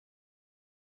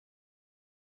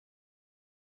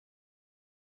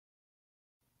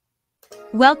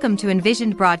Welcome to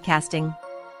Envisioned Broadcasting,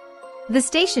 the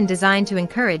station designed to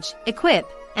encourage, equip,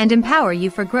 and empower you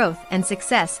for growth and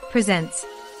success presents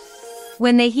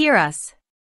When They Hear Us,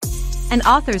 an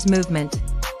author's movement,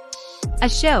 a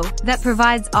show that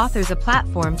provides authors a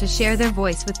platform to share their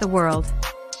voice with the world.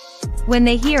 When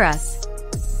They Hear Us,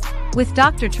 with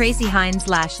Dr. Tracy Hines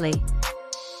Lashley,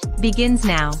 begins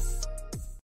now.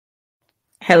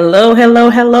 Hello,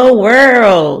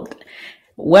 world.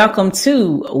 Welcome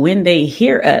to When They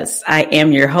Hear Us. I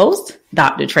am your host,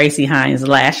 Dr. Tracy Hines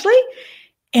Lashley,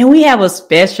 and we have a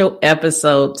special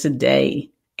episode today.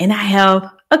 And I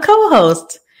have a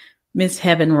co-host, Miss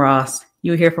Heaven Ross.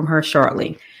 You'll hear from her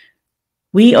shortly.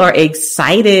 We are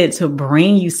excited to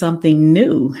bring you something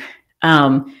new.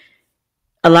 A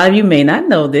lot of you may not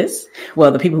know this.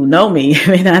 Well, the people who know me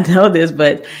may not know this,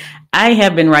 but I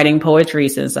have been writing poetry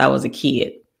since I was a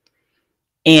kid.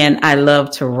 And I love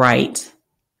to write.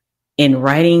 And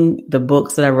writing the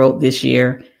books that I wrote this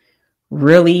year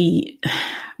really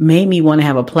made me want to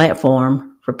have a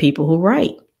platform for people who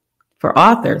write, for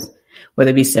authors, whether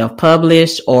it be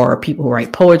self-published or people who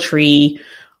write poetry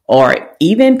or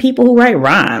even people who write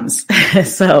rhymes.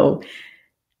 So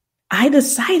I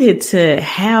decided to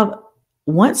have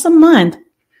once a month,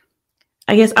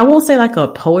 I guess I won't say like a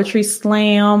poetry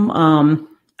slam.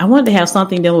 I wanted to have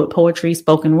something dealing with poetry,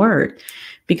 spoken word,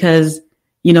 because,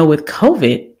 you know, with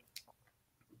COVID,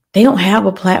 they don't have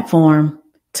a platform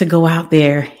to go out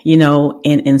there, you know,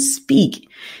 and speak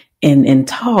and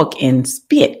talk and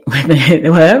spit,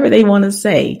 whatever they want to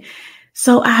say.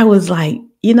 So I was like,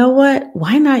 you know what?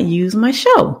 Why not use my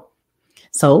show?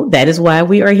 So that is why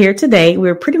we are here today.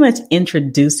 We're pretty much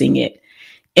introducing it.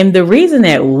 And the reason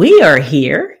that we are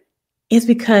here is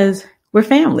because we're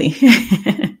family.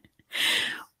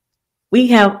 We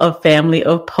have a family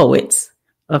of poets,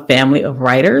 a family of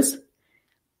writers,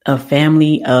 a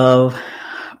family of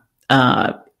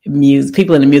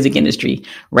people in the music industry,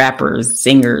 rappers,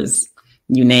 singers,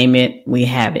 you name it, we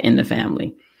have it in the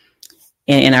family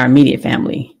and in our immediate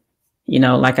family. You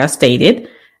know, like I stated,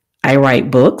 I write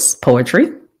books,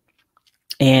 poetry,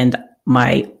 and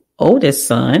my oldest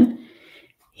son,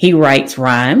 he writes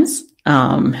rhymes,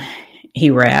 he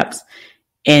raps,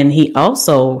 and he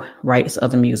also writes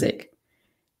other music.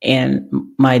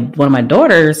 And one of my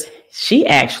daughters, she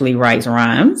actually writes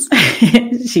rhymes.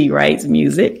 She writes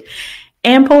music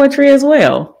and poetry as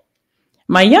well.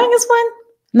 My youngest one,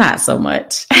 not so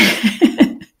much.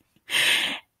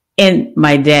 And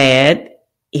my dad,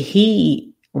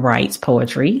 he writes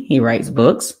poetry. He writes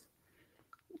books.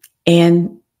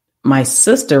 And my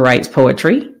sister writes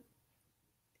poetry.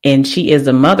 And she is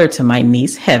the mother to my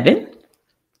niece, Heaven,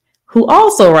 who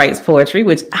also writes poetry,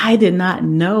 which I did not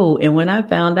know. And when I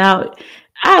found out,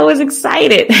 I was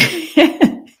excited.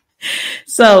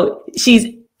 So she's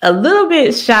a little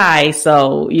bit shy.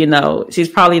 So, you know, she's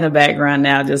probably in the background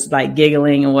now, just like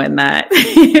giggling and whatnot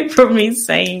for me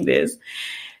saying this.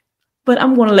 But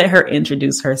I'm going to let her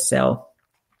introduce herself.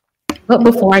 But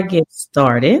before I get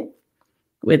started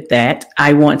with that,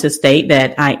 I want to state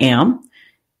that I am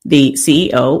the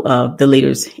CEO of The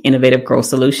Leaders Innovative Growth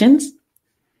Solutions.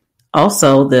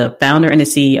 Also, the founder and the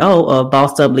CEO of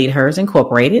Bossed Up Lead Hers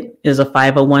Incorporated. It is a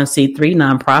 501c3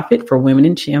 nonprofit for women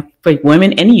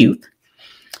and youth,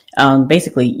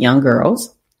 basically young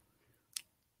girls.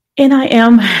 And I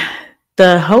am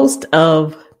the host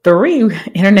of 3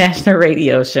 international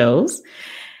radio shows.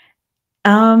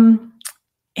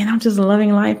 And I'm just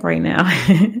loving life right now.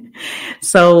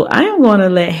 So I am going to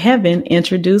let Heaven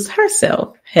introduce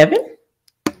herself. Heaven?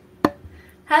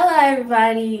 Hello,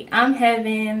 everybody. I'm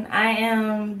Heaven. I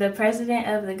am the president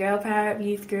of the Girl Power Up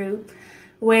Youth Group,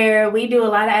 where we do a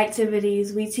lot of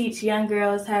activities. We teach young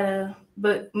girls how to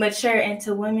mature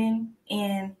into women,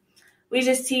 and we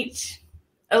just teach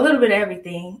a little bit of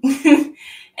everything.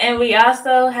 And we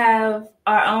also have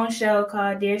our own show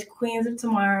called Dear Queens of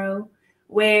Tomorrow,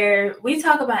 where we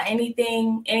talk about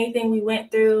anything we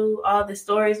went through, all the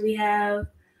stories we have,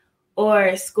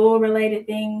 or school-related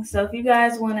things. So if you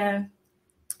guys want to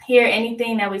hear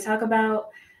anything that we talk about,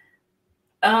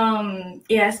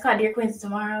 it's called Dear Queens of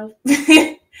Tomorrow.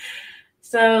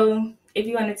 So if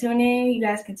you want to tune in, you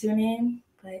guys can tune in.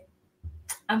 But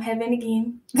I'm Heaven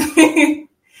again.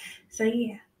 So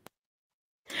yeah.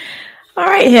 All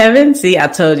right, Heaven. See, I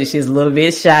told you she's a little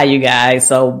bit shy, you guys.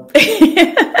 So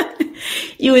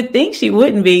you would think she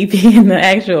wouldn't be being the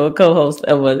actual co-host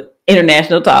of an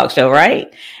international talk show,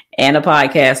 right? And a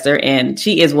podcaster. And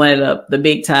she is one of the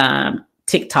big time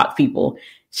TikTok people.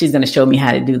 She's going to show me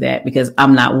how to do that because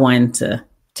I'm not one to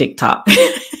TikTok.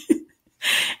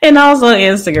 And also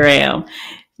Instagram.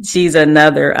 She's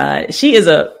another, she is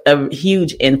a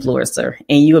huge influencer,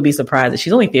 and you will be surprised that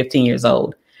she's only 15 years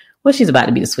old. Well, she's about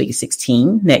to be the sweet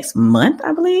 16 next month,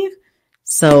 I believe.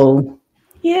 So,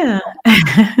 yeah.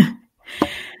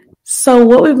 So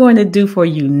what we're going to do for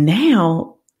you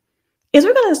now is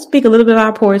we're going to speak a little bit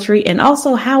about poetry and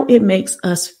also how it makes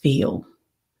us feel.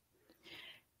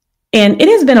 And it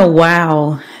has been a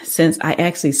while since I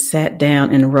actually sat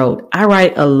down and wrote. I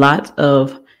write a lot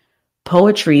of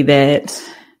poetry that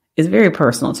is very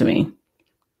personal to me.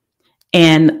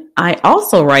 And I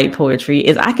also write poetry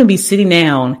is I can be sitting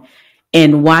down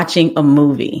and watching a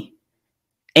movie,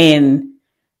 and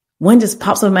one just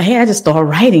pops up in my head. I just start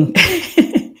writing.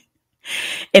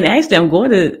 And actually, I'm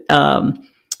going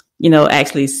to,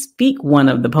 actually speak one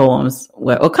of the poems,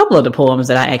 well, a couple of the poems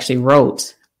that I actually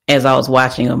wrote as I was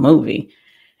watching a movie.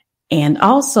 And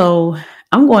also,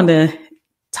 I'm going to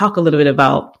talk a little bit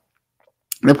about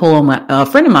the poem. A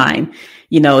friend of mine,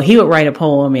 he would write a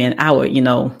poem and I would,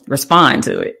 respond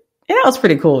to it. And that was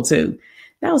pretty cool too.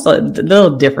 That was a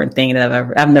little different thing that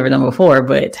I've never done before,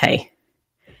 but hey,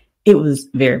 it was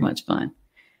very much fun.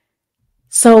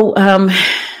 So,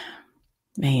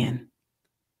 man,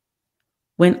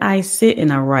 when I sit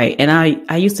and I write, and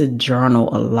I used to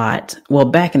journal a lot. Well,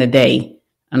 back in the day,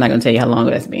 I'm not going to tell you how long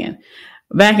that's been.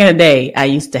 Back in the day, I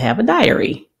used to have a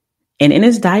diary, and in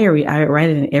this diary, I would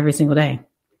write it in every single day.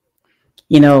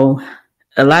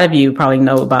 A lot of you probably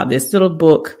know about this little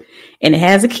book, and it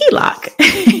has a key lock.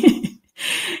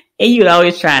 And you'd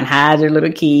always try and hide your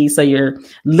little key so your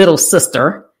little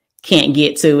sister can't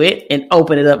get to it and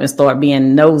open it up and start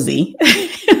being nosy.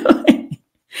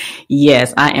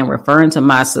 Yes, I am referring to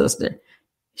my sister.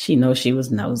 She knows she was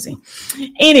nosy.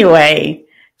 Anyway,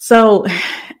 so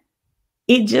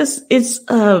it's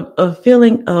a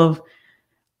feeling of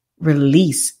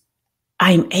release.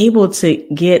 I'm able to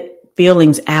get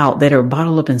feelings out that are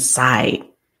bottled up inside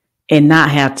and not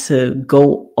have to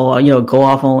go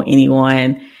off on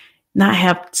anyone, not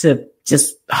have to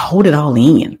just hold it all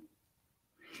in.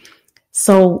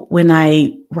 So when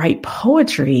I write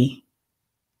poetry,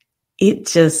 it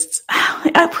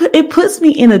puts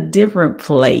me in a different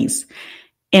place.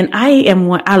 And I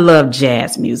love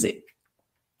jazz music.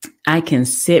 I can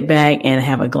sit back and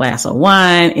have a glass of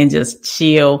wine and just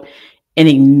chill and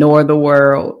ignore the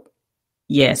world.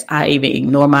 Yes, I even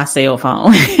ignore my cell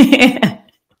phone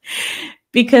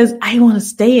because I want to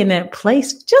stay in that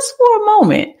place just for a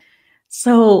moment.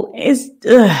 So it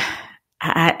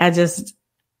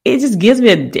just gives me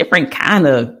a different kind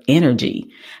of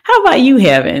energy. How about you,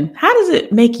 Heaven? How does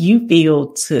it make you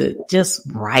feel to just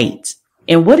write?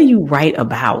 And what do you write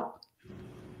about?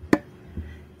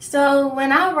 So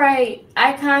when I write,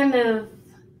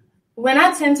 when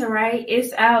I tend to write,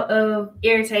 it's out of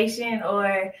irritation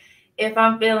or if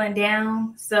I'm feeling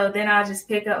down. So then I'll just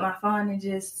pick up my phone and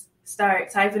just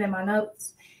start typing in my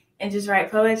notes and just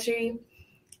write poetry.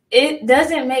 It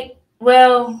doesn't I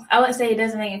wouldn't say it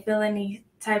doesn't make me feel any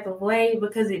type of way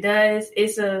because it does.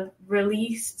 It's a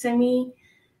release to me.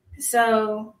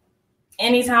 So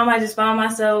anytime I just find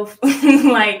myself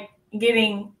like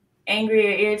getting angry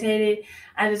or irritated,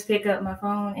 I just pick up my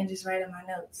phone and just write in my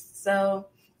notes. So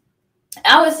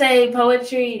I would say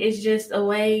poetry is just a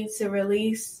way to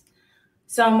release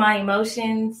some of my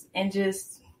emotions and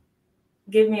just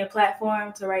give me a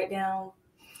platform to write down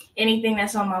anything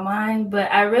that's on my mind.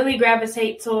 But I really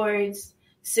gravitate towards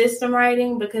system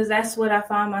writing because that's what I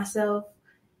find myself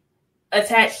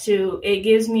attached to. It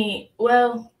gives me,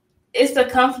 it's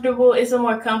a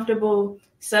more comfortable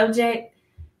subject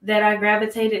that I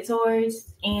gravitated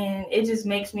towards, and it just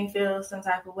makes me feel some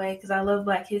type of way because I love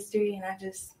Black history and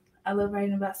I love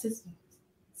writing about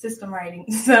system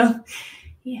writing. So,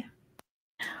 yeah.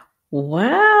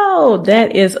 Wow,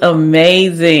 that is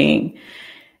amazing,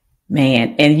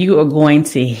 man. And you are going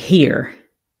to hear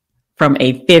from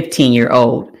a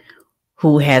 15-year-old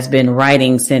who has been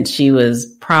writing since she was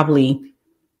probably,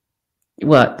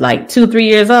 2-3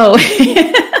 years old?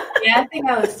 Yeah, I think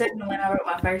I was 7 when I wrote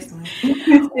my first one.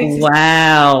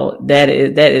 Wow, that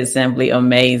is simply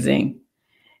amazing.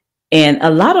 And a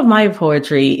lot of my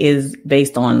poetry is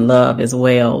based on love as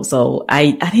well. So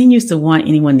I didn't used to want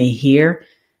anyone to hear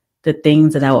the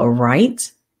things that I would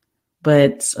write.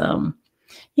 But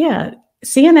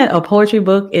seeing that a poetry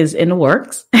book is in the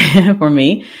works for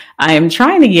me, I am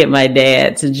trying to get my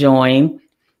dad to join.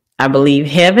 I believe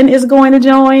Heaven is going to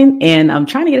join, and I'm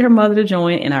trying to get her mother to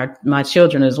join and my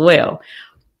children as well.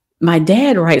 My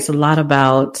dad writes a lot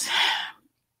about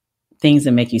things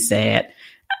that make you sad.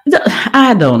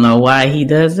 I don't know why he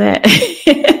does that.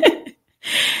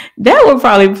 That would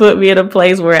probably put me in a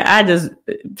place where I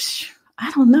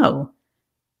don't know.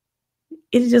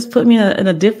 it just put me in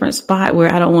a different spot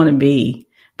where I don't want to be.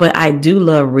 But I do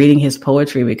love reading his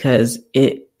poetry because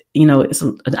it's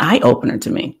an eye opener to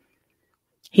me.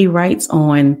 He writes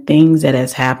on things that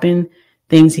has happened,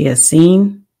 things he has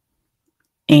seen.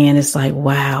 And it's like,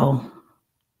 wow,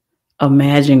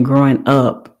 imagine growing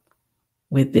up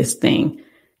with this thing.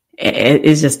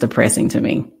 It's just depressing to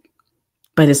me.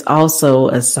 But it's also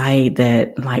a side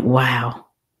that, like, wow,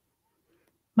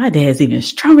 my dad's even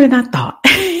stronger than I thought.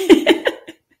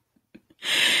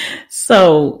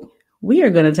 So we are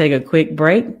going to take a quick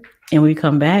break, and when we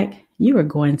come back, you are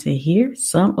going to hear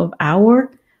some of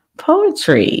our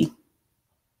poetry.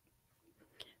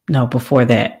 No, before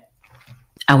that,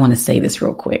 I want to say this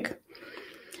real quick.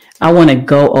 I want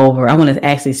to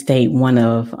actually state one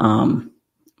of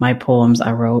my poems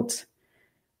I wrote.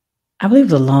 I believe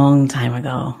it was a long time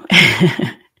ago.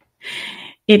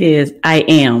 It is, I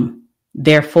am,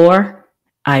 therefore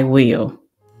I will.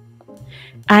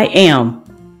 I am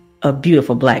a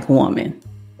beautiful Black woman.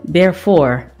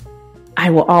 Therefore, I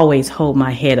will always hold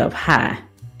my head up high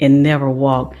and never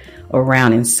walk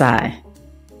around and sigh.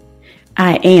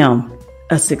 I am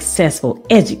a successful,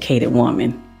 educated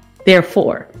woman.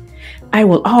 Therefore, I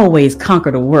will always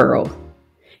conquer the world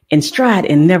and stride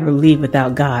and never leave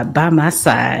without God by my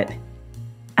side.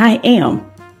 I am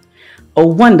a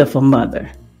wonderful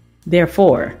mother.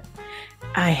 Therefore,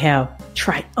 I have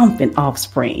triumphant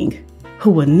offspring who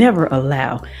will never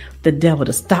allow the devil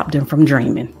to stop them from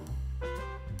dreaming.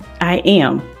 I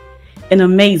am an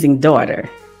amazing daughter.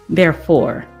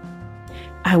 Therefore,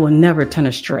 I will never turn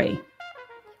astray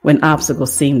when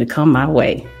obstacles seem to come my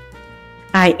way.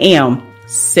 I am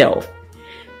self,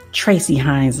 Tracy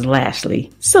Hines Lashley,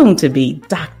 soon to be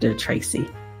Dr. Tracy.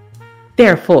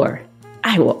 Therefore,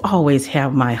 I will always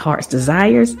have my heart's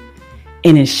desires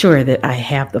and ensure that I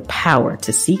have the power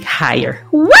to seek higher.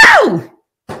 Woo!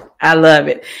 I love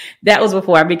it. That was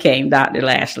before I became Dr.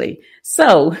 Lashley.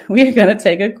 So we're going to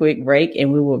take a quick break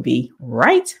and we will be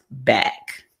right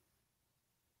back.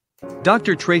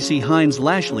 Dr. Tracy Hines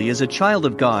Lashley is a child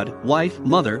of God, wife,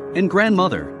 mother, and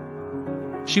grandmother.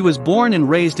 She was born and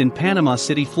raised in Panama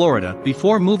City, Florida,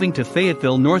 before moving to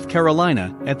Fayetteville, North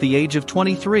Carolina, at the age of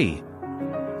 23.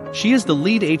 She is the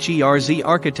lead HERZ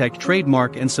architect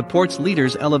trademark and supports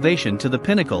leaders' elevation to the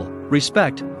pinnacle,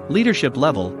 respect, leadership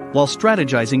level, while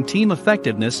strategizing team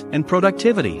effectiveness and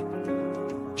productivity.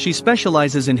 She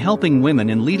specializes in helping women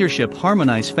in leadership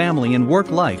harmonize family and work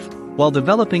life, while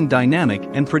developing dynamic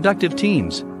and productive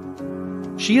teams.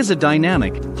 She is a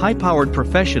dynamic, high-powered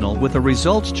professional with a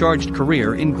results-charged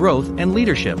career in growth and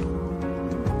leadership.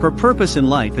 Her purpose in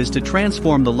life is to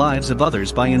transform the lives of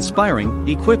others by inspiring,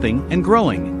 equipping, and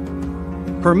growing.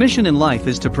 Her mission in life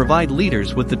is to provide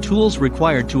leaders with the tools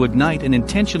required to ignite an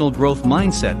intentional growth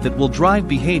mindset that will drive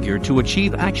behavior to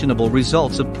achieve actionable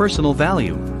results of personal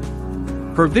value.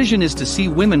 Her vision is to see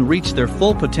women reach their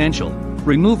full potential,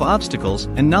 remove obstacles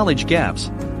and knowledge gaps,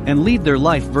 and lead their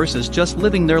life versus just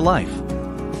living their life.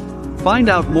 Find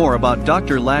out more about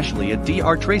Dr. Lashley at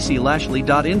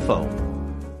drtracylashley.info.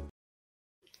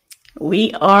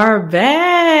 We are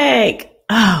back.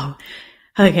 Oh,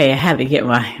 okay. I have to get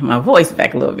my voice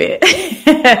back a little bit.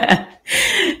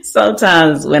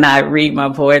 Sometimes when I read my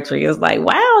poetry, it's like,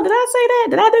 wow, did I say that?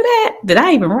 Did I do that? Did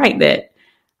I even write that?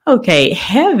 Okay,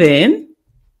 Heaven,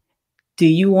 do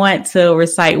you want to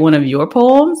recite one of your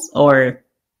poems or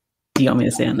do you want me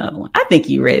to say another one? I think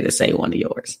you're ready to say one of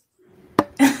yours.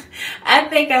 I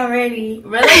think I'm ready.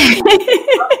 Really?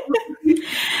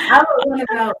 I wrote one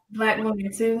about Black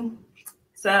women too.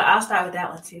 So I'll start with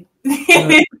that one too.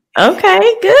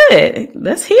 Okay, good.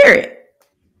 Let's hear it.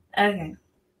 Okay.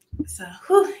 So,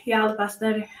 y'all, if I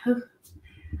stutter,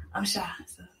 I'm shy.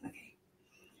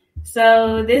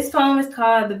 So this poem is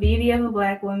called The Beauty of a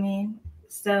Black Woman.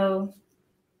 So,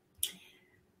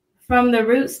 from the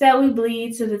roots that we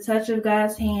bleed to the touch of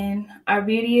God's hand, our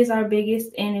beauty is our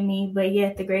biggest enemy, but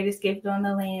yet the greatest gift on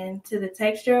the land. To the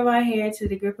texture of our hair, to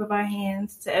the grip of our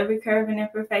hands, to every curve and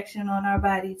imperfection on our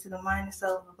body, to the mind and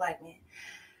soul of a Black man.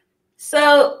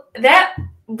 So that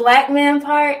Black man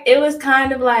part, it was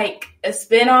kind of like a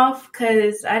spinoff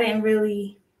because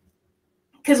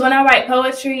when I write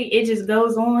poetry, it just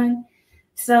goes on.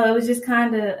 So it was just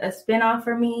kind of a spinoff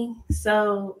for me.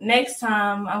 So next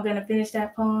time I'm going to finish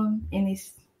that poem and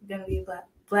it's going to be a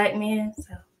black man.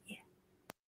 So yeah.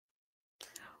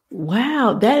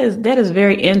 Wow. That is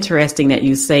very interesting that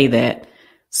you say that.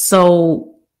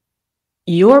 So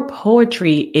your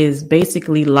poetry is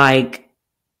basically like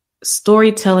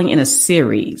storytelling in a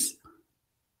series.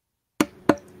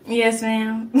 Yes,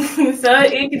 ma'am. So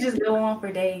it could just go on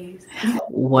for days.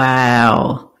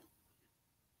 Wow.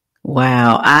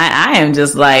 Wow. I am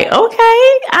just like,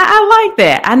 okay, I like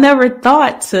that. I never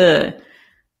thought to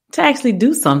actually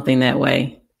do something that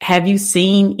way. Have you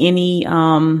seen any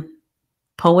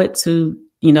poets who,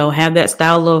 have that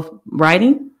style of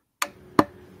writing?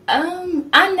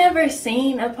 I never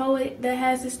seen a poet that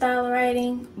has this style of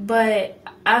writing, but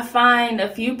I find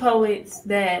a few poets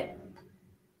that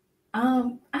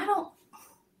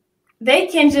they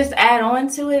can just add on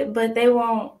to it, but they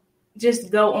won't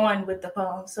just go on with the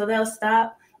poem. So they'll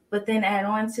stop, but then add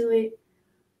on to it,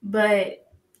 but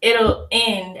it'll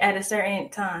end at a certain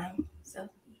time. So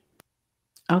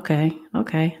Okay.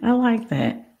 I like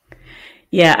that.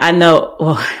 Yeah, I know.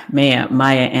 Oh man,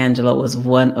 Maya Angelou was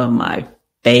one of my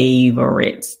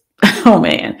favorites. Oh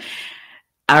man.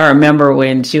 I remember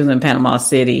when she was in Panama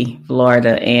City,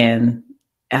 Florida, and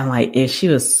I'm like, if she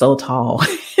was so tall.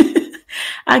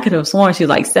 I could have sworn she was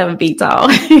like 7 feet tall,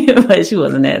 but she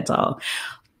wasn't that tall.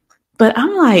 But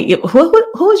I'm like,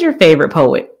 who's your favorite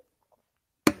poet?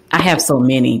 I have so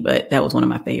many, but that was one of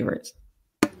my favorites.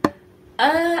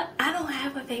 I don't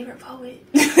have a favorite poet.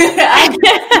 I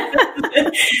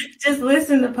just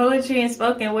listen to poetry and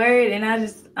spoken word, and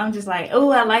I'm just like,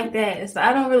 oh, I like that. So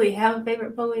I don't really have a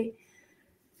favorite poet.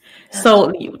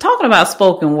 So talking about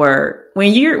spoken word,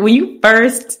 when you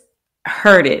first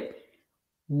heard it,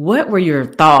 what were your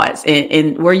thoughts,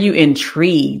 and were you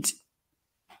intrigued?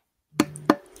 I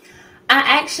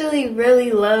actually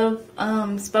really love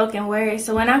spoken word.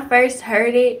 So when I first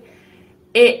heard it,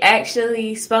 it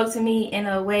actually spoke to me in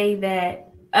a way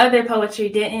that other poetry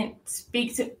didn't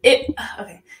speak to it.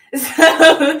 Okay.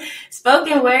 So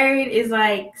spoken word is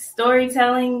like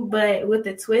storytelling, but with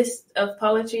a twist of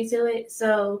poetry to it.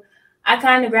 So I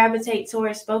kind of gravitate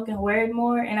towards spoken word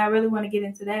more, and I really want to get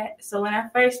into that. So when I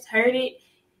first heard it,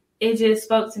 it just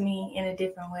spoke to me in a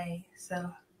different way.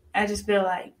 So I just feel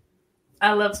like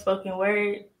I love spoken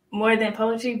word more than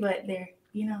poetry, but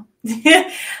Yeah.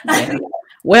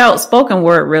 Well, spoken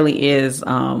word really is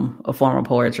a form of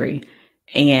poetry,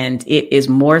 and it is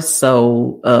more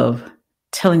so of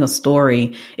telling a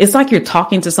story. It's like you're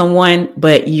talking to someone,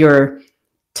 but you're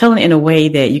telling it in a way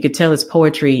that you could tell it's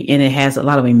poetry, and it has a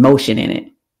lot of emotion in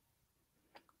it.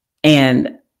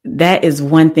 And that is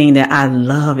one thing that I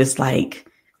love. It's like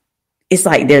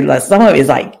there's like, some of it is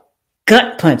like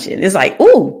gut punching. It's like,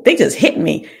 ooh, they just hit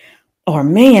me. Or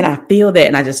man, I feel that.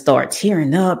 And I just start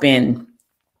tearing up, and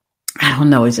I don't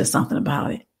know. It's just something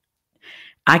about it.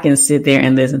 I can sit there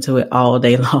and listen to it all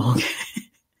day long.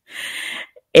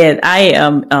 And I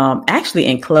am actually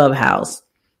in Clubhouse,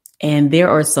 and there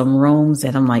are some rooms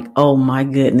that I'm like, oh my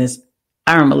goodness.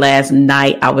 I remember last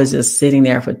night I was just sitting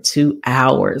there for 2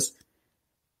 hours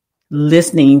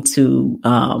listening to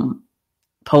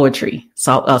poetry,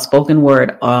 so spoken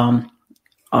word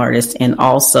artist, and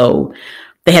also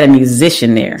they had a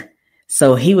musician there.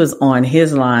 So he was on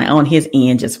his line, on his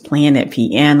end, just playing that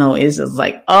piano. It's just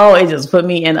like, oh, it just put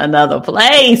me in another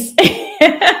place.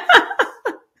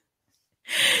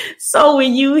 So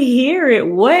when you hear it,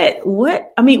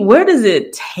 where does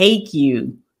it take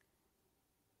you?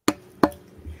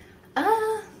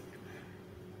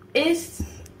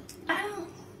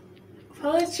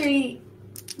 Poetry.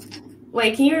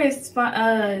 Wait, can you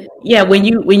respond? Yeah, when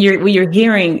you're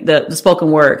hearing the spoken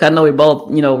word, I know we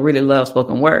both, really love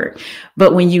spoken word,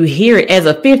 but when you hear it as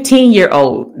a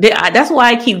 15-year-old, that's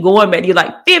why I keep going back. You're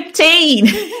like 15.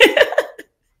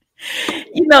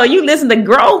 You listen to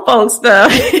grown folks stuff.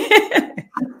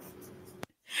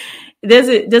 Does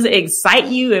it excite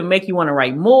you and make you want to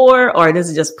write more, or does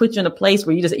it just put you in a place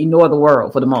where you just ignore the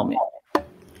world for the moment?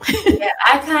 Yeah,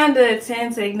 I kind of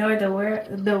tend to ignore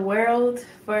the world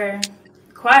for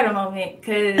quite a moment,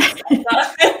 because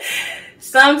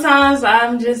sometimes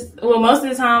most of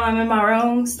the time I'm in my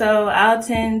room, so I'll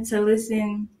tend to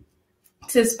listen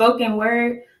to spoken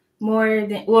word more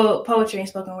than, poetry and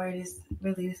spoken word is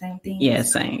really the same thing. Yeah,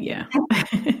 same, yeah.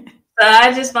 So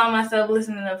I just find myself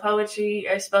listening to poetry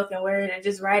or spoken word or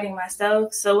just writing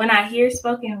myself. So when I hear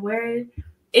spoken word,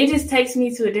 it just takes me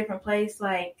to a different place.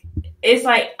 Like, it's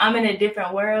like I'm in a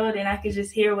different world, and I can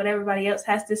just hear what everybody else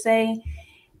has to say,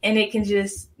 and it can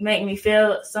just make me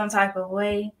feel some type of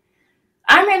way.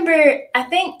 I remember, I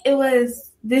think it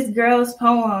was this girl's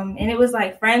poem, and it was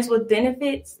like friends with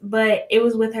benefits, but it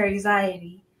was with her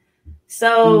anxiety.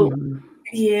 So,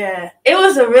 yeah, it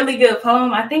was a really good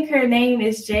poem. I think her name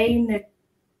is Jay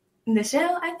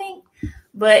Nichelle, I think.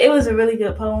 But it was a really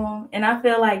good poem, and I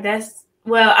feel like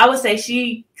I would say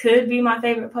she could be my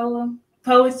favorite poet.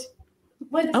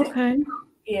 What is it? Okay.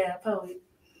 Yeah, poet.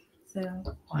 So.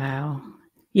 Wow.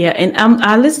 Yeah, and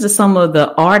I listened to some of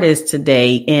the artists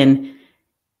today, and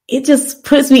it just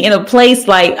puts me in a place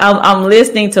like I'm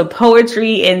listening to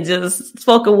poetry and just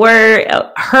spoken word.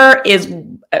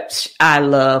 I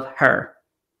love her.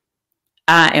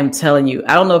 I am telling you,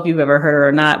 I don't know if you've ever heard her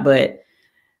or not, but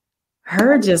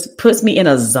her just puts me in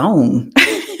a zone.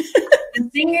 The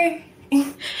singer?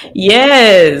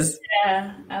 Yes.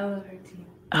 Yeah, I love her too.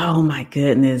 Oh my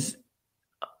goodness.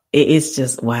 It's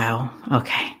just, wow.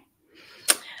 Okay.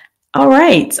 All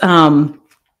right.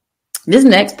 This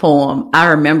next poem, I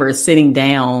remember sitting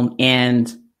down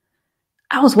and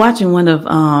I was watching one of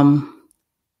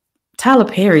Tyler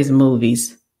Perry's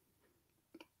movies.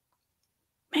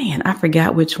 Man, I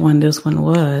forgot which one this one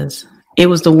was. It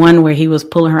was the one where he was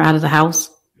pulling her out of the house.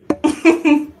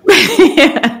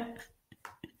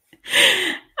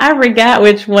 I forgot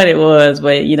which one it was,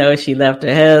 but she left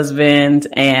her husband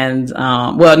and,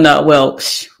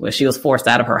 she was forced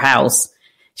out of her house.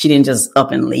 She didn't just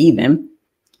up and leave him,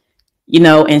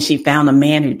 and she found a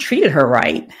man who treated her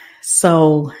right.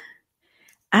 So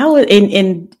I was,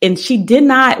 and she did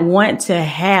not want to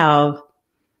have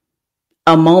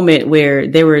a moment where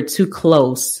they were too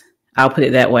close. I'll put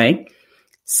it that way.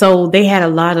 So they had a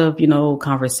lot of,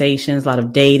 conversations, a lot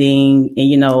of dating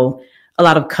and, a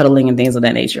lot of cuddling and things of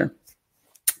that nature.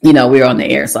 We were on the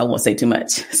air, so I won't say too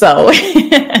much. So,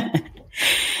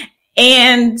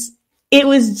 and it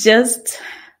was just,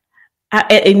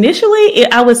 initially,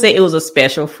 I would say it was a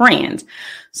special friend.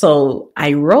 So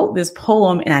I wrote this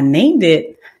poem and I named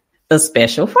it A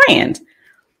Special Friend.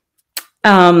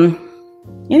 And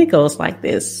it goes like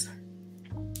this.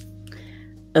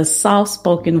 A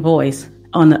soft-spoken voice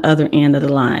on the other end of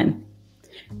the line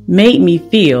made me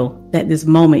feel that this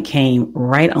moment came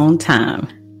right on time.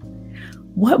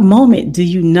 What moment do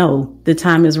you know the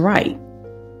time is right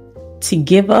to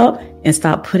give up and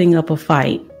stop putting up a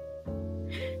fight?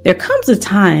 There comes a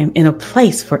time and a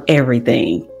place for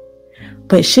everything,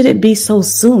 but should it be so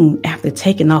soon after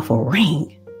taking off a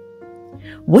ring?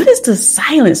 What is the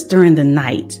silence during the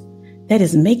night that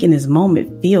is making this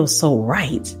moment feel so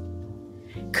right?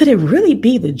 Could it really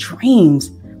be the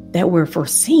dreams that were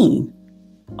foreseen?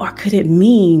 Or could it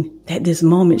mean that this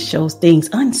moment shows things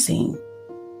unseen?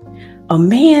 A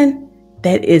man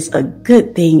that is a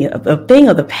good thing, a thing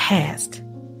of the past,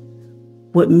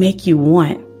 would make you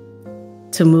want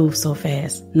to move so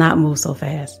fast, not move so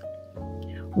fast.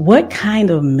 What kind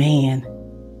of man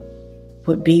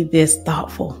would be this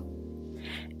thoughtful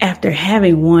after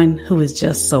having one who is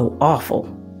just so awful?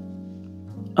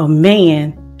 A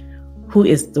man who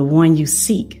is the one you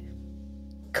seek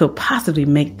could possibly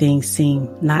make things seem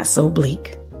not so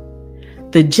bleak.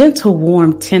 The gentle,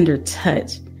 warm, tender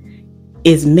touch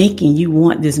is making you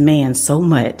want this man so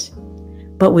much,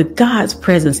 but with God's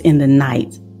presence in the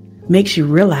night, makes you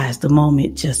realize the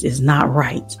moment just is not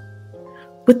right.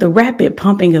 With the rapid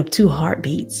pumping of 2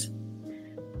 heartbeats,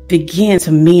 begin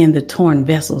to mend the torn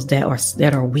vessels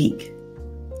that are weak.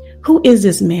 Who is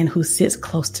this man who sits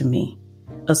close to me?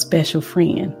 A special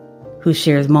friend who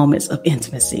shares moments of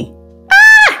intimacy.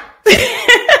 Ah!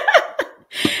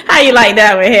 How you like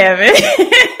that one, Heaven?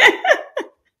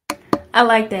 I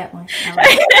like that one.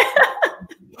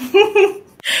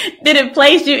 Did it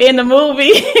place you in the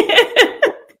movie?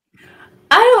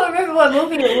 I don't remember what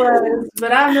movie it was,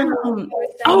 but I remember.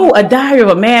 A Diary of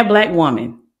a Mad Black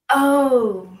Woman.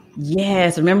 Oh.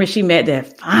 Yes. Remember she met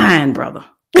that fine brother.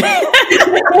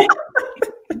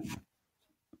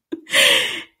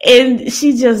 And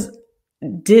she just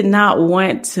did not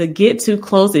want to get too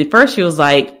close. At first she was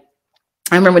like,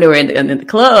 I remember they were in the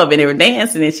club and they were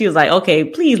dancing and she was like, okay,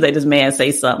 please let this man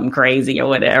say something crazy or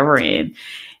whatever. And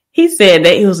he said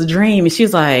that it was a dream. And she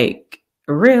was like,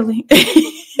 really?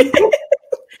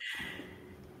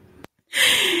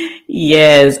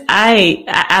 Yes,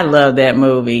 I love that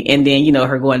movie. And then,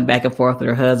 her going back and forth with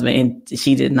her husband, and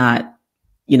she did not,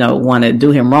 want to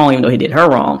do him wrong, even though he did her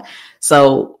wrong.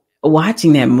 So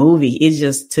watching that movie, it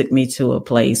just took me to a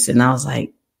place and I was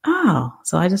like, oh,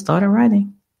 so I just started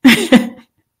writing.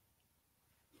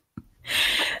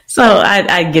 So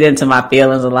I get into my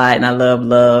feelings a lot and I love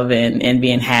love and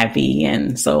being happy.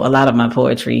 And so a lot of my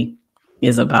poetry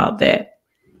is about that.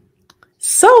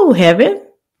 So Heaven,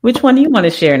 which one do you want to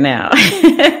share now?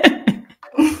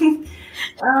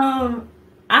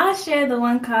 I'll share the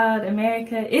one called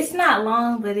America. It's not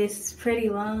long, but it's pretty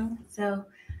long. So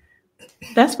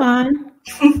that's fine.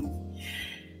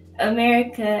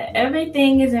 America,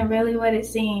 everything isn't really what it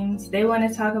seems. They want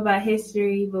to talk about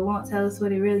history, but won't tell us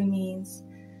what it really means.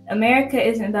 America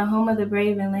isn't the home of the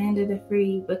brave and land of the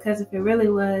free, because if it really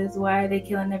was, why are they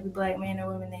killing every black man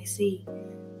or woman they see?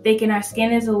 Thinking our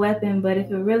skin is a weapon, but if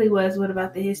it really was, what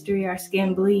about the history our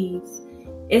skin bleeds?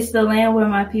 It's the land where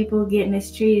my people get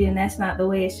mistreated, and that's not the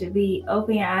way it should be.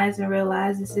 Open your eyes and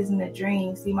realize this isn't a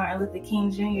dream. See, Martin Luther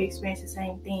King Jr. experienced the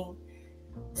same thing.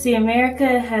 See,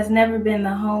 America has never been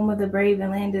the home of the brave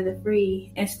and land of the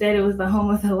free. Instead, it was the home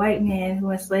of the white man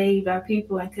who enslaved our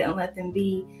people and couldn't let them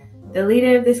be. The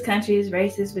leader of this country is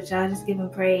racist, but y'all just give him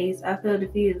praise. I feel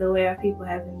defeated the way our people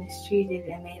have been mistreated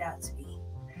and made out to be.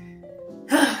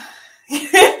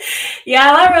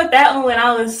 Yeah, I wrote that one when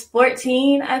I was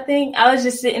 14, I think. I was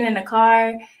just sitting in the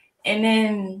car, and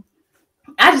then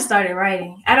I just started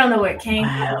writing. I don't know where it came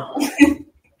from.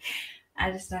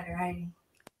 I just started writing.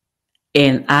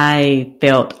 And I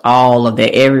felt all of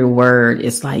that, every word.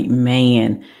 It's like,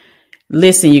 man,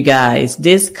 listen, you guys,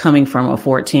 this coming from a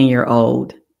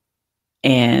 14-year-old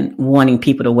and wanting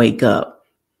people to wake up.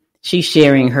 She's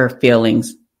sharing her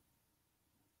feelings.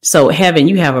 So, Heaven,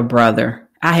 you have a brother.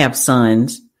 I have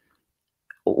sons.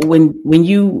 When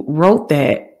you wrote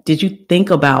that, did you think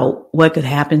about what could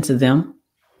happen to them?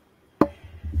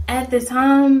 At the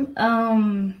time,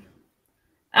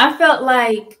 I felt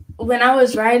like when I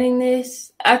was writing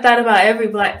this, I thought about every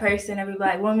Black person, every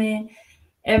Black woman,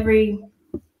 every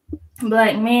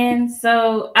Black man.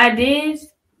 So I did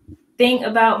think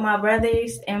about my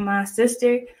brothers and my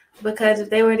sister, because if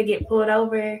they were to get pulled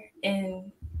over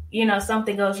and,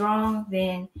 something goes wrong,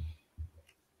 then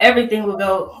everything will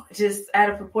go just out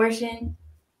of proportion.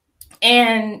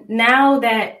 And now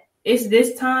that it's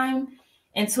this time,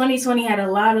 and 2020 had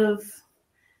a lot of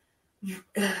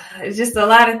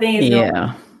things.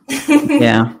 Yeah.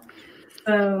 Yeah.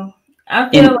 So I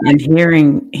feel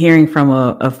and hearing from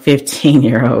a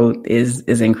 15-year-old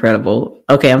is incredible.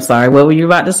 Okay, I'm sorry. What were you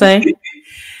about to say?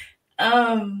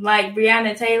 Like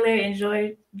Breonna Taylor and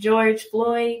George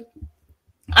Floyd.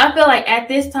 I feel like at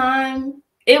this time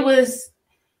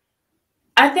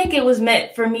I think it was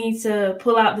meant for me to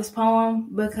pull out this poem,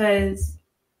 because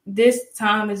this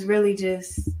time is really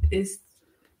just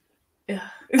I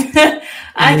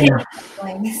can't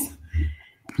explain this.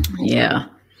 Yeah.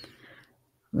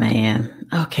 Man.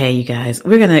 Okay, you guys.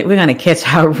 We're gonna catch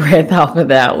our breath off of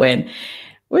that one.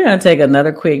 We're gonna take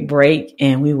another quick break,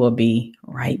 and we will be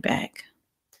right back.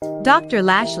 Dr.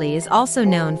 Lashley is also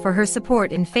known for her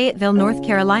support in Fayetteville, North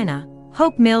Carolina,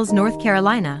 Hope Mills, North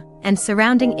Carolina, and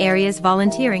surrounding areas,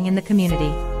 volunteering in the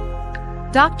community.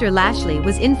 Dr. Lashley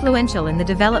was influential in the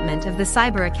development of the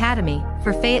Cyber Academy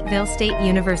for Fayetteville State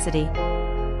University.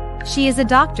 She is a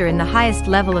doctor in the highest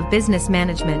level of business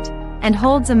management and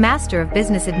holds a Master of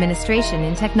Business Administration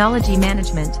in Technology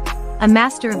Management, a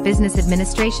Master of Business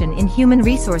Administration in Human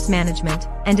Resource Management,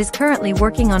 and is currently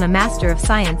working on a Master of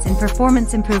Science in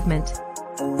Performance Improvement.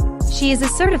 She is a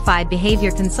certified behavior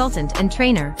consultant and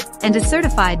trainer, and a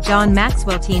certified John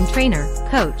Maxwell team trainer,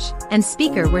 coach, and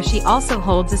speaker, where she also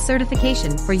holds a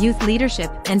certification for youth leadership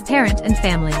and parent and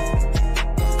family.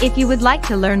 If you would like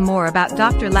to learn more about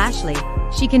Dr. Lashley,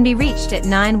 she can be reached at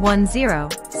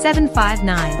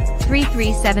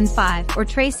 910-759-3375 or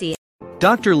Tracy.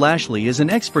 Dr. Lashley is an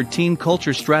expert teen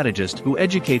culture strategist who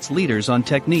educates leaders on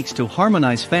techniques to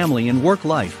harmonize family and work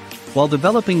life while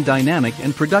developing dynamic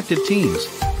and productive teams.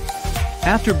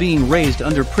 After being raised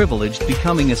underprivileged,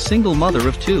 becoming a single mother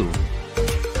of two,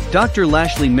 Dr.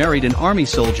 Lashley married an Army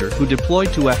soldier who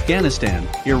deployed to Afghanistan,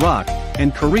 Iraq,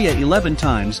 and Korea 11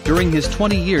 times during his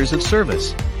 20 years of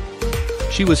service.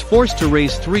 She was forced to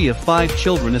raise 3 of 5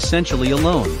 children essentially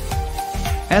alone.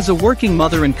 As a working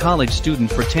mother and college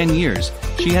student for 10 years,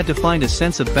 she had to find a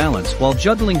sense of balance while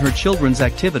juggling her children's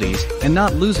activities and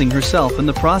not losing herself in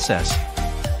the process.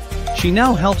 She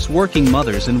now helps working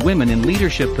mothers and women in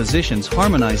leadership positions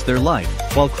harmonize their life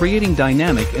while creating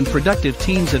dynamic and productive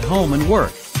teams at home and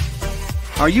work.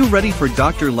 Are you ready for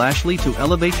Dr. Lashley to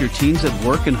elevate your teams at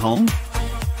work and home?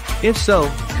 If so,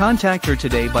 contact her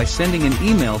today by sending an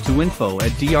email to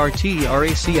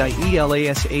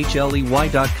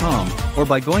info@drtracielashley.com or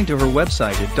by going to her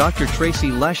website at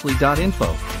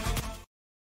drtracylashley.info.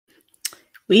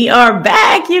 We are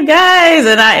back, you guys,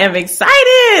 and I am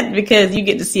excited because you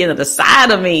get to see another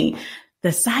side of me,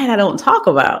 the side I don't talk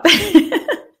about.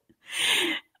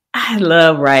 I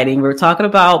love writing. We're talking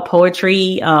about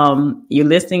poetry. You're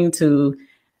listening to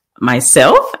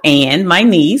myself and my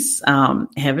niece,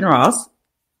 Heaven Ross.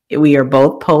 We are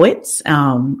both poets,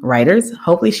 writers.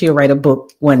 Hopefully she'll write a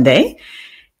book one day.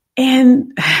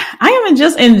 And I am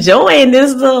just enjoying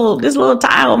this little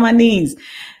time on my knees.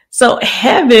 So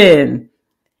Heaven,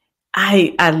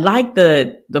 I like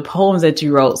the poems that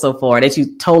you wrote so far, that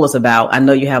you told us about. I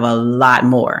know you have a lot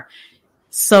more.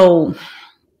 So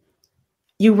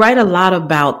you write a lot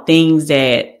about things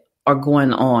that are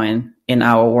going on in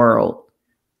our world.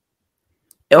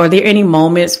 Are there any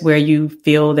moments where you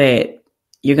feel that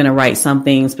You're going to write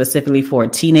something specifically for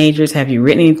teenagers. Have you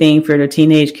written anything for the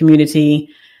teenage community?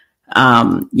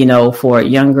 For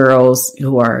young girls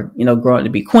who are, growing to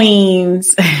be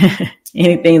queens,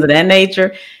 anything of that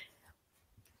nature?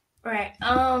 Right.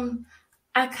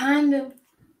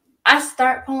 I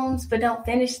start poems, but don't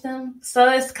finish them. So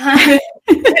it's kind of,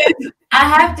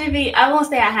 I won't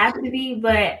say I have to be,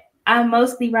 but I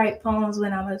mostly write poems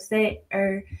when I'm upset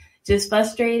or just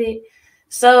frustrated.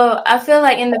 So I feel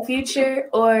like in the future,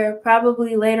 or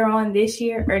probably later on this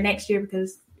year or next year,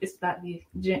 because it's about to be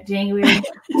January,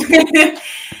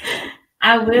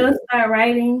 I will start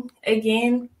writing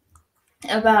again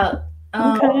about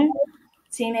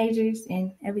teenagers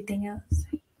and everything else.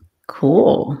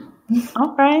 Cool.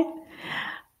 All right.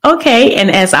 Okay.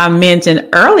 And as I mentioned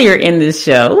earlier in this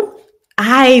show,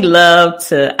 I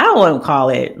won't call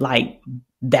it like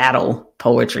battle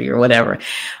poetry or whatever,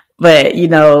 but,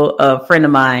 a friend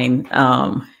of mine,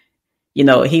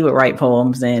 he would write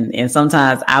poems and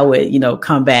sometimes I would,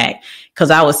 come back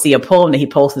because I would see a poem that he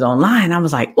posted online. I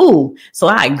was like, ooh, so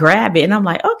I grab it and I'm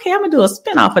like, okay, I'm going to do a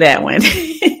spinoff of that one.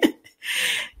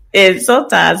 And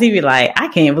sometimes he'd be like, I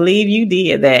can't believe you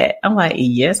did that. I'm like,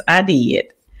 yes, I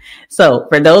did. So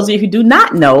for those of you who do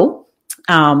not know,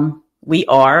 we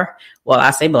are,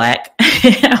 I say Black.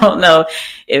 I don't know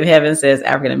if heaven says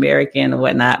African American or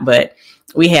whatnot, but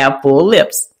we have full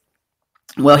lips.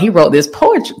 Well, he wrote this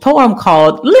poem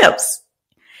called Lips,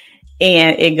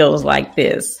 and it goes like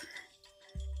this.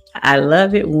 I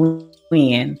love it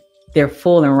when they're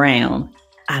full and round.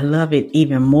 I love it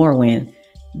even more when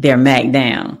they're macked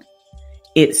down.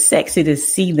 It's sexy to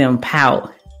see them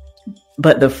pout,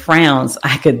 but the frowns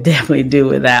I could definitely do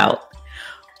without.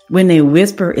 When they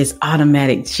whisper, it's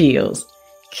automatic chills.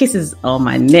 Kisses on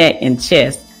my neck and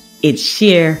chest. It's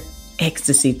sheer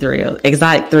ecstasy thrills,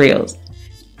 exotic thrills.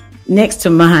 Next to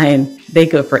mine, they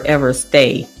could forever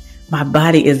stay. My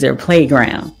body is their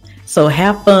playground. So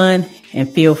have fun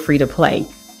and feel free to play.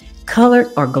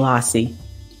 Colored or glossy.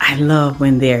 I love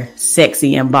when they're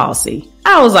sexy and bossy.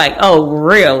 I was like, oh,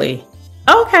 really?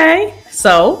 Okay.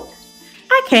 So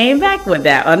I came back with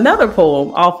that. Another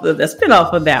poem off of the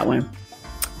spinoff of that one.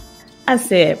 I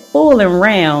said, full and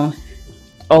round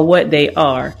are what they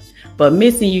are, but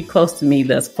missing you close to me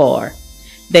thus far.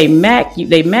 They mack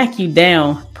you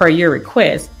down per your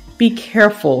request. Be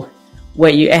careful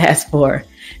what you ask for,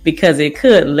 because it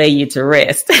could lay you to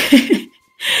rest.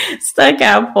 Stuck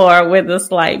out far with a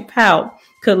slight pout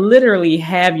could literally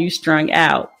have you strung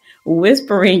out.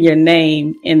 Whispering your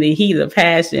name in the heat of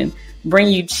passion bring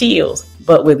you chills,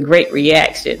 but with great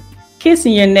reaction.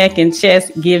 Kissing your neck and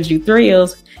chest gives you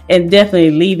thrills, and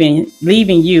definitely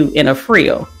leaving you in a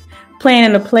frill. Playing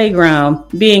in the playground,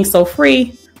 being so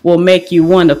free, will make you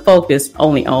want to focus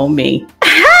only on me.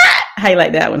 How you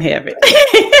like that one, Heaven?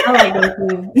 I like that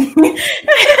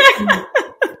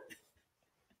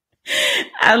too.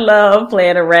 I love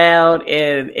playing around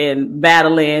and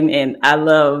battling, and I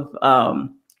love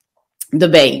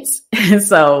debates.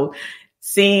 So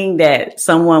seeing that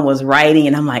someone was writing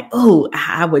and I'm like, oh,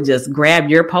 I would just grab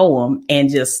your poem and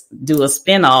just do a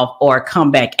spinoff or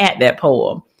come back at that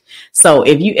poem. So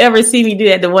if you ever see me do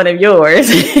that to one of yours,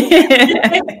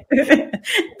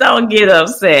 don't get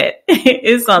upset.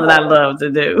 It's something I love to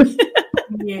do.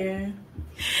 Yeah.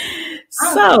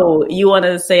 So you want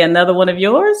to say another one of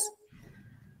yours?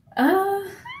 I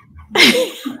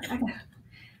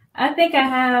think I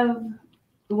have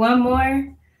one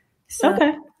more. So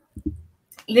okay.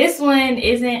 This one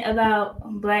isn't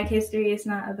about Black history. It's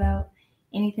not about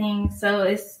anything. So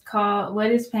it's called What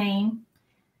is Pain?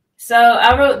 So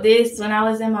I wrote this when I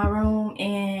was in my room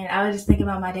and I was just thinking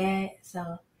about my dad.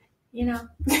 So,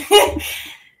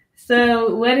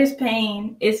 So what is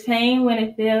pain? It's pain when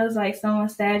it feels like someone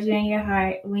stabs you in your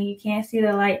heart, when you can't see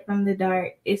the light from the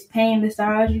dark. It's pain, the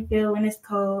sorrows you feel when it's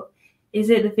cold. Is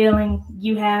it the feeling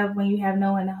you have when you have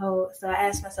no one to hold? So I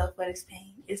asked myself, what is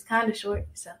pain? It's kind of short,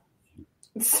 so.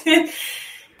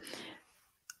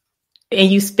 And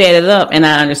you sped it up, and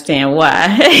I understand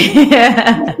why.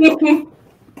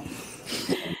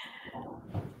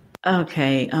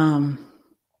 Okay.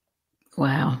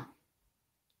 Wow.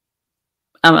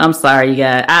 I'm sorry, you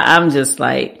guys. I'm just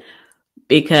like,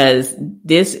 because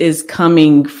this is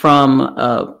coming from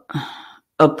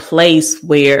a place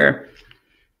where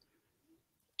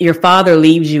your father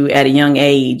leaves you at a young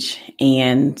age,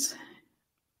 and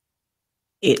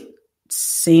it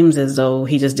seems as though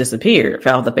he just disappeared,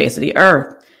 fell off the face of the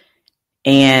earth.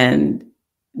 And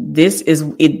this is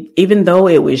it, even though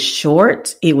it was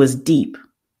short, it was deep,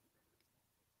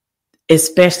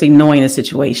 especially knowing the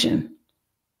situation.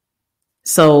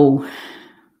 So,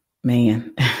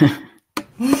 man.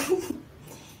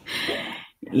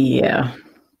 Yeah.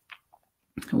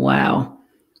 Wow.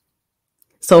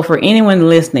 So for anyone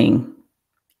listening,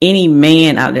 any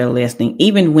man out there listening,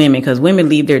 even women, because women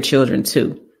leave their children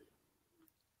too.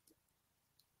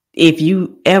 If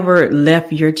you ever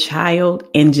left your child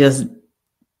and just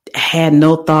had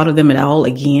no thought of them at all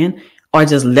again, or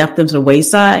just left them to the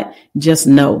wayside, just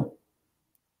know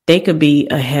they could be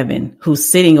a heaven who's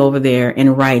sitting over there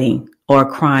and writing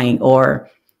or crying or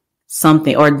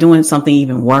something, or doing something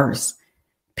even worse.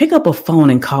 Pick up a phone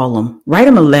and call them, write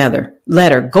them a letter,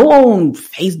 go on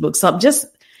Facebook, something,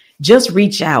 just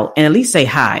reach out and at least say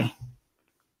hi.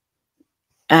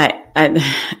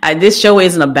 This show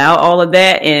isn't about all of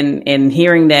that, and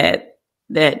hearing that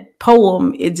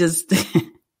poem, it just,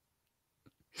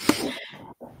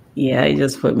 yeah, it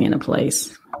just put me in a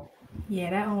place.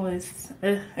 Yeah, that one was.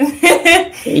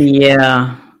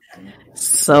 Yeah.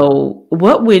 So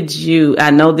what would you,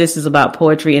 I know this is about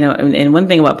poetry, and one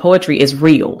thing about poetry is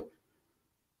real.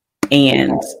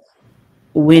 And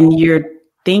when you're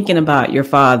thinking about your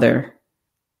father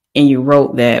and you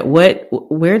wrote that,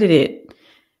 where did it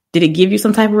give you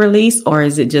some type of release, or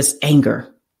is it just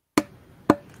anger?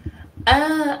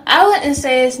 I wouldn't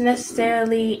say it's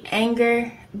necessarily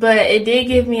anger, but it did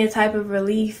give me a type of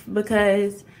relief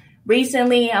because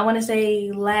recently, I want to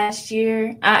say last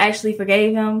year, I actually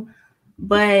forgave him,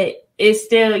 but it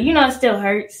still, it still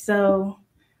hurts. So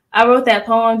I wrote that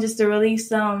poem just to release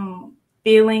some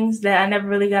feelings that I never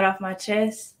really got off my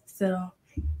chest. So,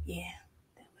 yeah.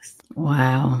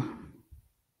 Wow.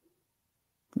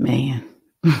 Man.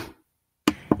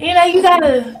 You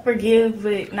gotta forgive,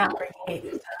 but not forget.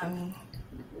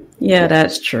 Yeah,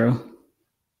 that's true.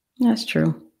 That's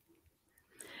true.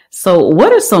 So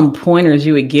what are some pointers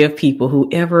you would give people who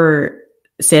ever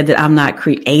said that I'm not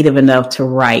creative enough to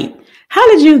write? How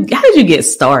did you get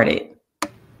started?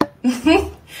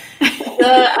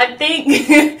 I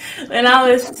think when I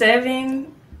was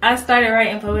 7, I started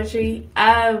writing poetry.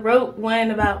 I wrote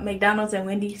one about McDonald's and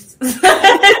Wendy's.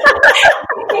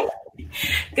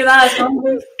 Because I was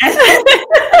hungry.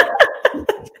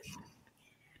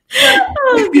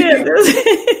 Oh, goodness.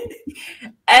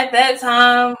 At that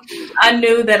time, I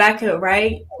knew that I could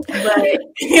write, but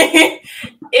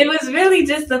it was really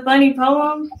just a funny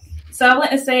poem. So I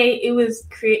wouldn't say it was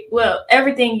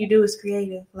everything you do is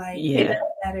creative. Like, It doesn't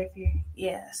matter if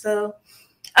you're, So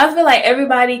I feel like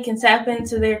everybody can tap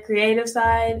into their creative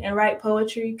side and write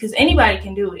poetry because anybody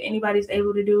can do it. Anybody's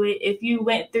able to do it. If you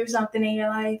went through something in your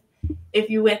life, if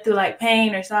you went through like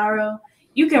pain or sorrow,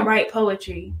 you can write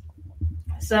poetry.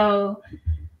 So,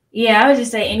 I would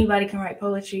just say anybody can write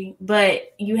poetry,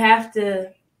 but you have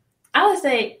to, I would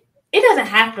say it doesn't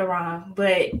have to rhyme,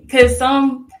 but because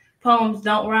some poems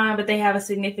don't rhyme, but they have a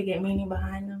significant meaning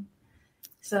behind them.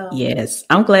 So, yes,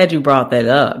 I'm glad you brought that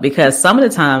up because some of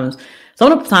the time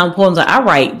poems that I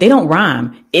write, they don't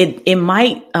rhyme. It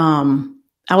might,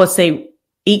 I would say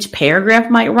each paragraph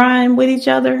might rhyme with each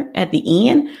other at the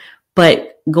end,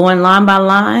 but going line by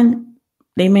line,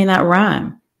 they may not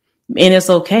rhyme. And it's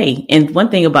okay. And one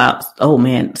thing about,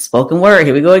 spoken word,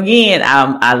 here we go again.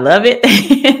 I love it.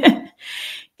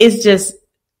 It's just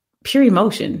pure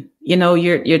emotion.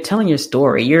 You're telling your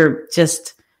story. You're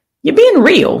being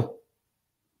real.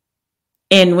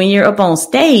 And when you're up on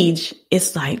stage,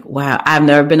 it's like, wow, I've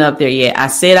never been up there yet. I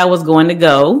said I was going to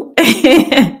go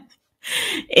and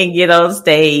get on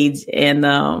stage.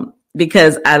 And,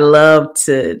 because I love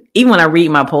to, even when I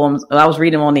read my poems, I was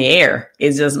reading them on the air.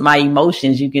 It's just my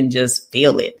emotions. You can just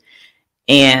feel it.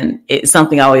 And it's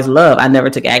something I always love. I never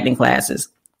took acting classes.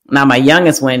 Now, my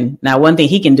youngest one, one thing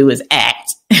he can do is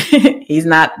act. He's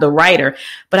not the writer,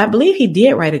 but I believe he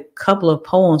did write a couple of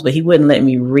poems, but he wouldn't let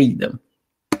me read them.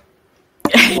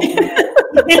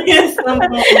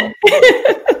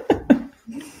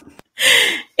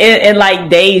 And like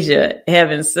Deja,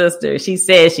 Heaven's sister, she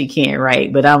says she can't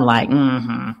write, but I'm like,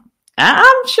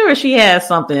 I'm sure she has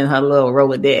something in her little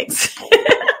Rolodex.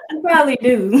 You probably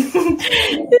do.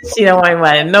 She don't want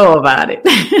anybody to know about it.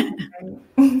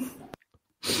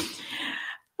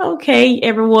 Okay,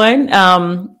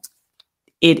 everyone.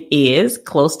 It is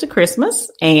close to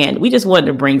Christmas, and we just wanted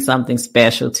to bring something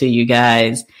special to you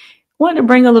guys. Wanted to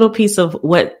bring a little piece of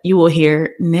what you will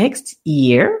hear next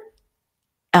year.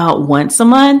 Once a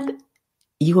month,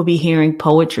 you will be hearing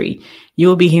poetry. You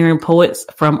will be hearing poets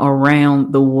from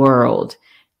around the world,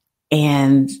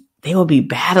 and they will be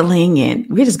battling, and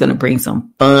we're just going to bring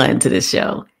some fun to the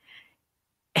show.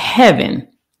 Heaven,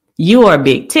 you are a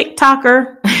big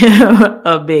TikToker,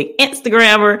 a big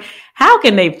Instagrammer. How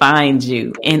can they find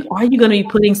you? And are you going to be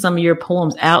putting some of your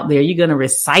poems out there? You're going to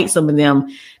recite some of them,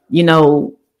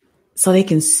 so they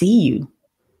can see you.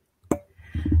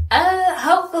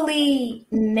 Hopefully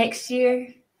next year.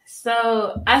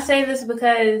 So I say this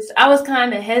because I was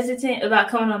kind of hesitant about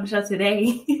coming on the show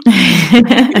today.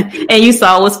 And you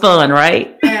saw it was fun,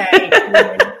 right?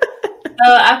 Right. So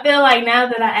I feel like now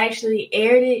that I actually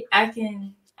aired it,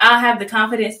 I'll have the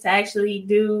confidence to actually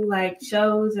do like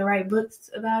shows or write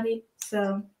books about it.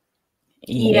 So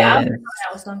yeah, I'll be coming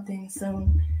out with something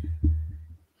soon.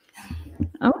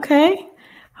 Okay.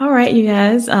 All right, you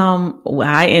guys.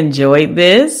 I enjoyed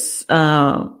this.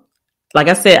 Like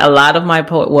I said,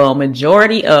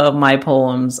 majority of my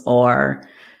poems are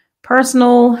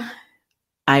personal.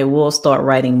 I will start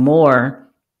writing more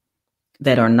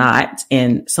that are not,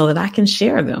 and so that I can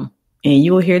share them, and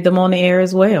you will hear them on the air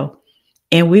as well.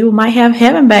 And we might have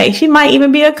Heaven back. She might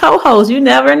even be a co-host. You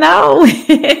never know.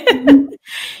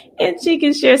 And she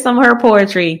can share some of her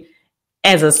poetry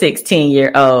as a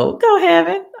 16-year-old. Go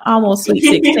Heaven. Almost sweet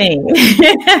 16.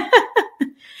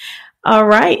 All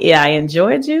right. Yeah, I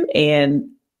enjoyed you. And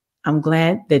I'm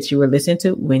glad that you were listening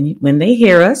to When They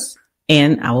Hear Us.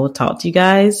 And I will talk to you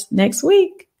guys next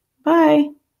week. Bye.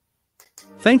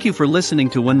 Thank you for listening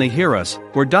to When They Hear Us,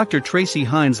 where Dr. Tracy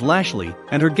Hines Lashley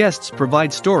and her guests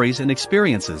provide stories and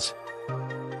experiences.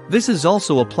 This is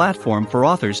also a platform for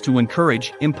authors to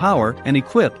encourage, empower, and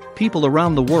equip people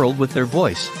around the world with their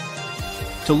voice.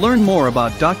 To learn more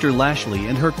about Dr. Lashley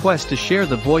and her quest to share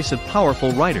the voice of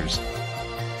powerful writers,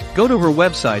 go to her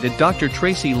website at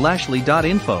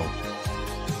drtracylashley.info.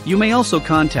 You may also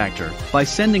contact her by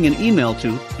sending an email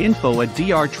to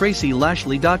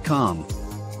info@drtracylashley.com.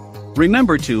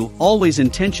 Remember to always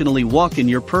intentionally walk in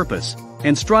your purpose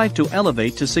and strive to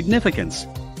elevate to significance.